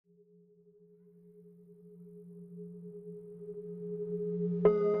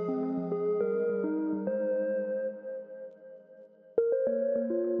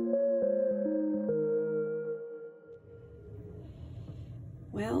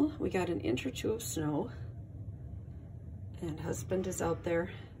Well, we got an inch or two of snow, and husband is out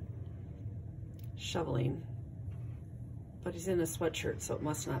there shoveling, but he's in a sweatshirt, so it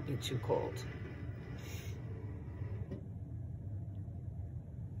must not be too cold.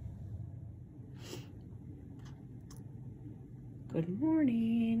 Good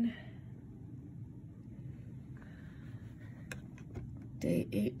morning. Day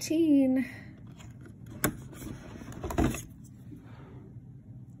 18.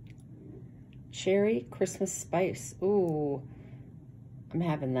 Cherry Christmas spice. Ooh, I'm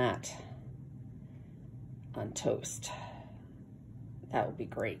having that on toast. That would be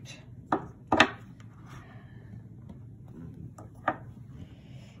great.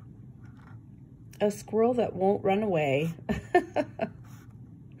 A squirrel that won't run away. I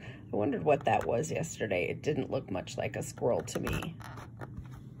wondered what that was yesterday. It didn't look much like a squirrel to me.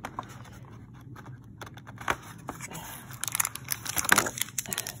 Oh,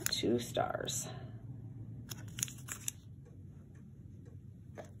 2 stars.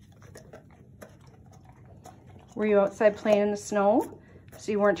 Were you outside playing in the snow?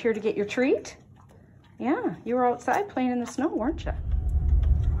 So you weren't here to get your treat? Yeah, you were outside playing in the snow, weren't you?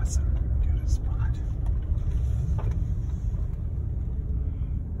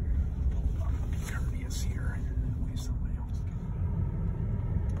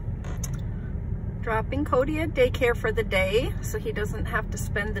 Dropping Cody at daycare for the day so he doesn't have to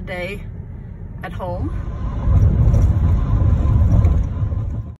spend the day at home.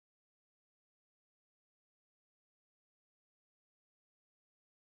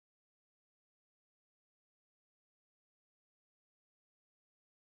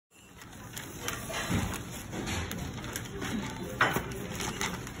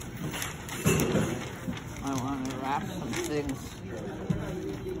 I want to wrap some things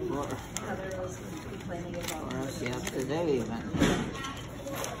for us yesterday even.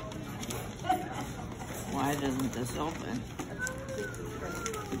 Why doesn't this open?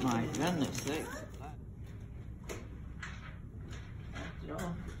 My goodness sakes. Joe?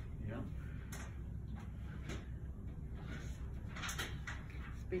 Yeah.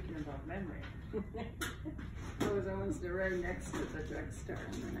 Speaking about memory, I was almost right next to the drugstore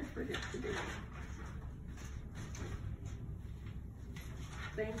and then I forget to do it.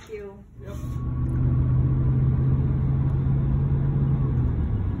 Thank you. Yep.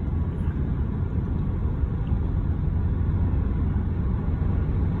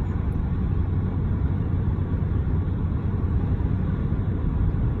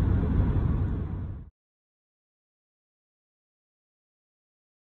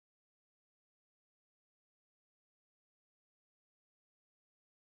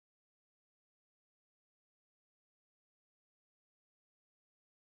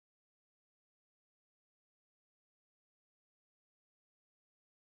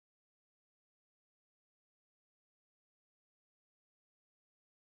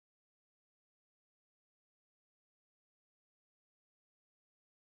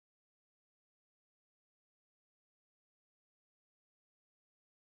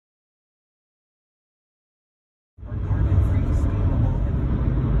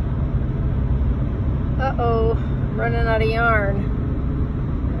 Uh-oh, running out of yarn.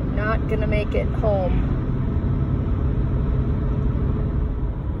 I'm not gonna make it home.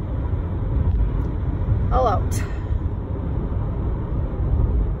 All out.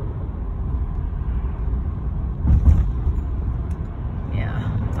 Yeah,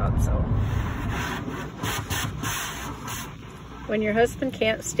 thought so. When your husband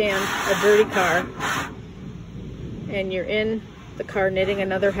can't stand a dirty car and you're in the car knitting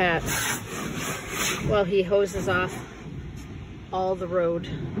another hat, well, he hoses off all the road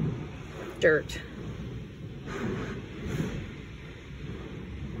dirt.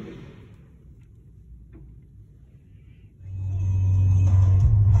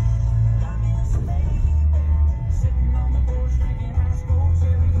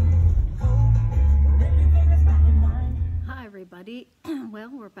 Hi everybody.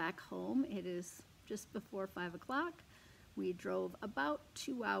 Well, we're back home. It is just before 5 o'clock. We drove about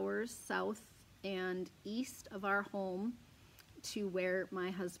 2 hours south and east of our home to where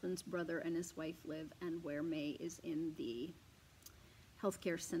my husband's brother and his wife live and where May is in the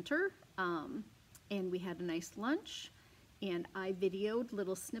healthcare center. And we had a nice lunch, and I videoed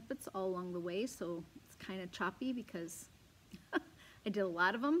little snippets all along the way, so it's kind of choppy because I did a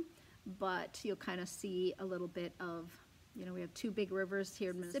lot of them, but you'll kind of see a little bit of, you know, we have 2 big rivers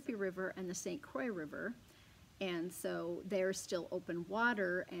here, Mississippi River and the St. Croix River. And so there's still open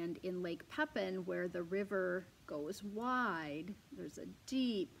water, and in Lake Pepin, where the river goes wide, there's a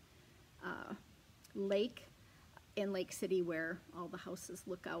deep lake in Lake City where all the houses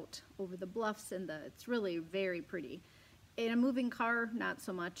look out over the bluffs, and it's really very pretty. In a moving car, not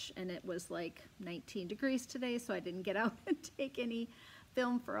so much, and it was like 19 degrees today, so I didn't get out and take any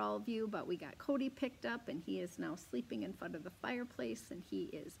film for all of you, but we got Cody picked up, and he is now sleeping in front of the fireplace, and he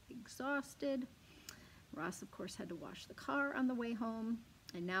is exhausted. Ross, of course, had to wash the car on the way home,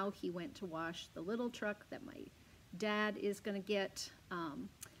 and now he went to wash the little truck that my dad is going to get.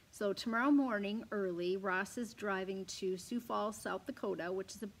 So tomorrow morning early, Ross is driving to Sioux Falls, South Dakota,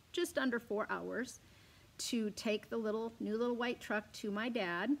 which is just under 4 hours, to take the new little white truck to my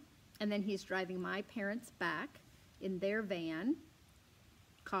dad, and then he's driving my parents back in their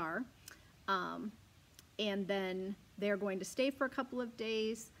car, and then they're going to stay for a couple of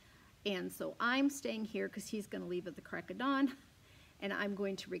days, and so I'm staying here because he's going to leave at the crack of dawn, and I'm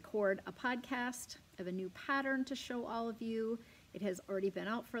going to record a podcast of a new pattern to show all of you. It has already been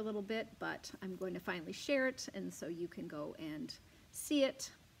out for a little bit, but I'm going to finally share it, and so you can go and see it.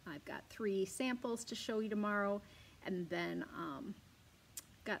 I've got 3 samples to show you tomorrow, and then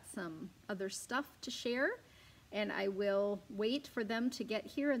got some other stuff to share, and I will wait for them to get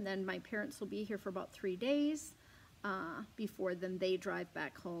here, and then my parents will be here for about 3 days before then they drive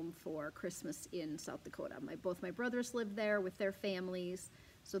back home for Christmas in South Dakota. Both my brothers live there with their families,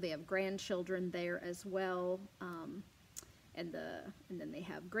 so they have grandchildren there as well. And then they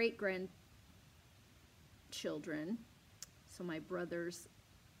have great-grandchildren. So my brother's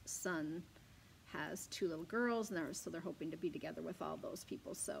son has 2 little girls, and so they're hoping to be together with all those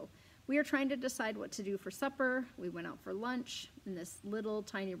people. So we are trying to decide what to do for supper. We went out for lunch in this little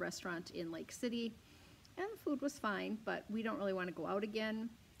tiny restaurant in Lake City, and the food was fine, but we don't really want to go out again.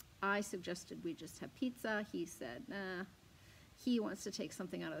 I suggested we just have pizza. He said, nah, he wants to take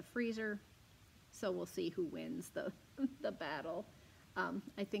something out of the freezer. So we'll see who wins the battle.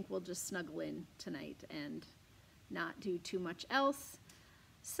 I think we'll just snuggle in tonight and not do too much else.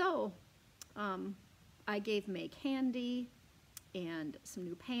 So I gave May candy and some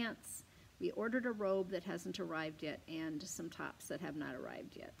new pants. We ordered a robe that hasn't arrived yet and some tops that have not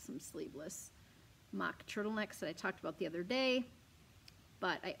arrived yet, some sleeveless mock turtlenecks that I talked about the other day.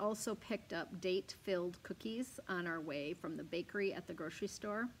 But I also picked up date-filled cookies on our way from the bakery at the grocery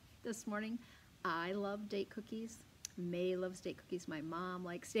store this morning. I love date cookies. May loves date cookies. My mom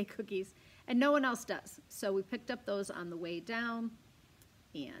likes date cookies. And no one else does. So we picked up those on the way down.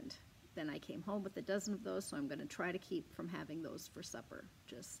 And then I came home with a dozen of those. So I'm going to try to keep from having those for supper.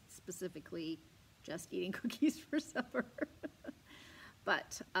 Just specifically just eating cookies for supper.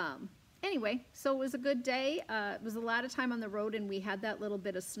 But anyway, so it was a good day. It was a lot of time on the road, and we had that little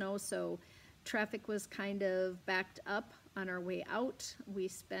bit of snow. So traffic was kind of backed up on our way out. We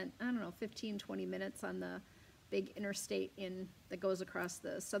spent, I don't know, 15, 20 minutes on the big interstate that goes across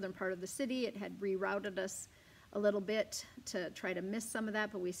the southern part of the city. It had rerouted us a little bit to try to miss some of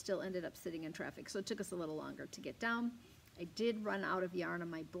that, but we still ended up sitting in traffic. So it took us a little longer to get down. I did run out of yarn on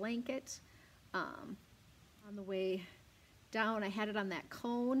my blanket. On the way down, I had it on that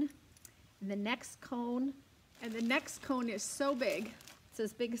cone, and the next cone is so big, it's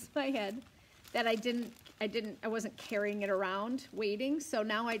as big as my head, that I wasn't carrying it around waiting. So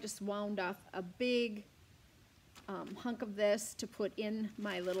now I just wound off a big hunk of this to put in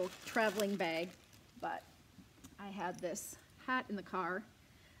my little traveling bag. But I had this hat in the car,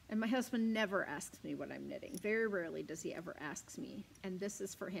 and my husband never asks me what I'm knitting. Very rarely does he ever ask me. And this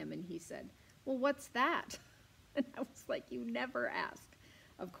is for him, and he said, well, what's that? And I was like, you never ask,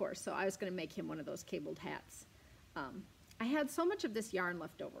 of course. So I was gonna make him one of those cabled hats. I had so much of this yarn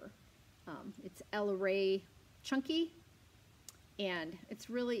left over. It's El Rey Chunky, and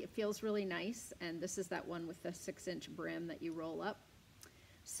it feels really nice, and this is that one with the 6-inch brim that you roll up.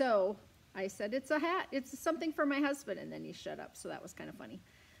 So I said, it's a hat, it's something for my husband, and then he shut up, so that was kind of funny.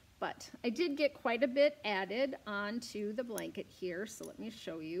 But I did get quite a bit added onto the blanket here, so let me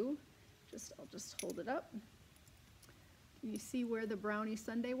show you. I'll just hold it up. You see where the brownie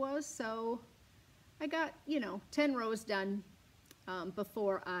sundae was? So I got, 10 rows done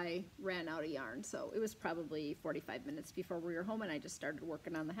before I ran out of yarn. So it was probably 45 minutes before we were home, and I just started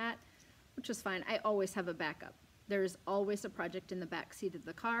working on the hat, which was fine. I always have a backup. There's always a project in the back seat of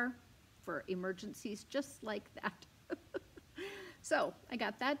the car for emergencies just like that. So I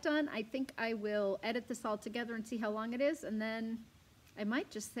got that done. I think I will edit this all together and see how long it is, and then I might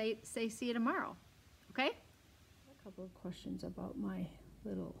just say see you tomorrow, okay? A couple of questions about my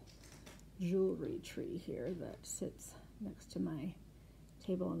little jewelry tree here that sits next to my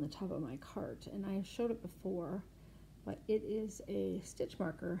table on the top of my cart, and I have showed it before, but it is a stitch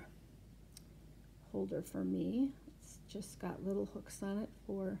marker holder for me. It's just got little hooks on it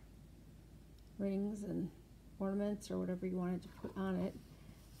for rings and ornaments or whatever you wanted to put on it.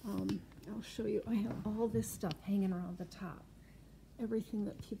 I'll show you. I have all this stuff hanging around the top. Everything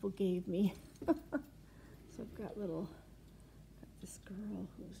that people gave me. So I've got this girl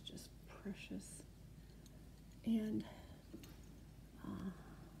who's just precious. And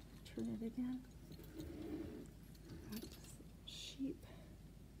turn it again. Got this sheep.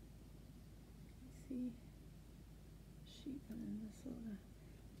 See? Sheep, and then this little.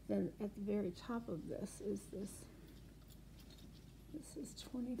 Then at the very top of this is this. This is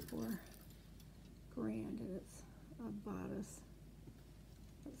 24 grand, and it's a bodice.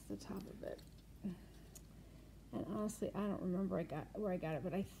 That's the top of it. And honestly, I don't remember where I got it,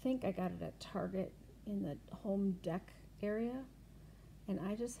 but I think I got it at Target in the home deck area. And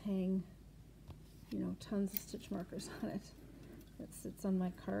I just hang, you know, tons of stitch markers on it. It sits on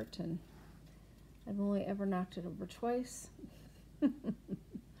my cart, and I've only ever knocked it over twice.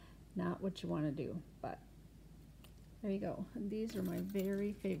 Not what you want to do, but there you go. And these are my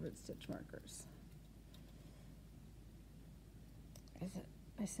very favorite stitch markers.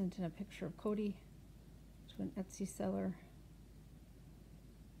 I sent in a picture of Cody to an Etsy seller,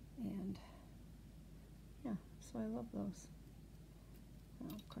 and yeah, so I love those.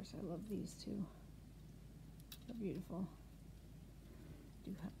 Well, of course I love these too. They're beautiful.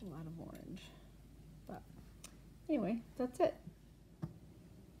 Do have a lot of orange, but anyway, that's it.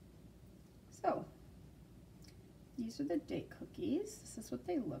 So these are the date cookies. This is what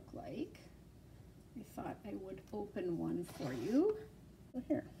they look like. I thought I would open one for you. So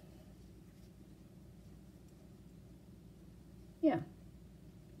here. Yeah.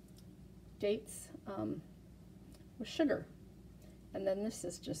 Dates with sugar. And then this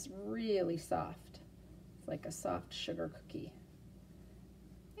is just really soft. It's like a soft sugar cookie.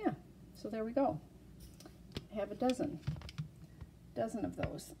 Yeah, so there we go. I have a dozen of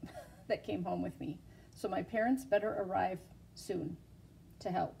those that came home with me. So my parents better arrive soon to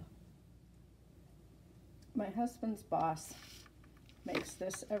help. My husband's boss makes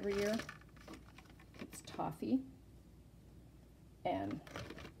this every year. It's toffee, and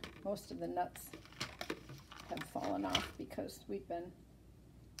most of the nuts have fallen off because we've been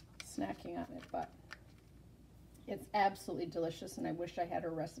snacking on it, but it's absolutely delicious, and I wish I had a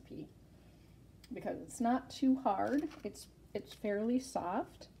recipe because it's not too hard. It's fairly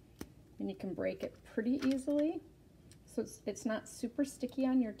soft, and you can break it pretty easily, so it's not super sticky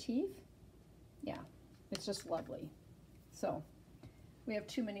on your teeth. Yeah, it's just lovely. So we have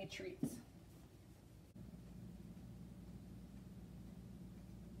too many treats.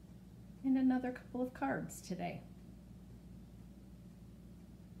 And another couple of cards today.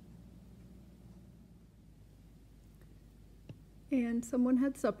 And someone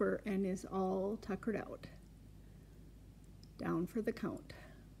had supper and is all tuckered out. Down for the count.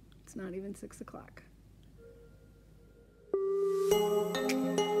 It's not even 6 o'clock.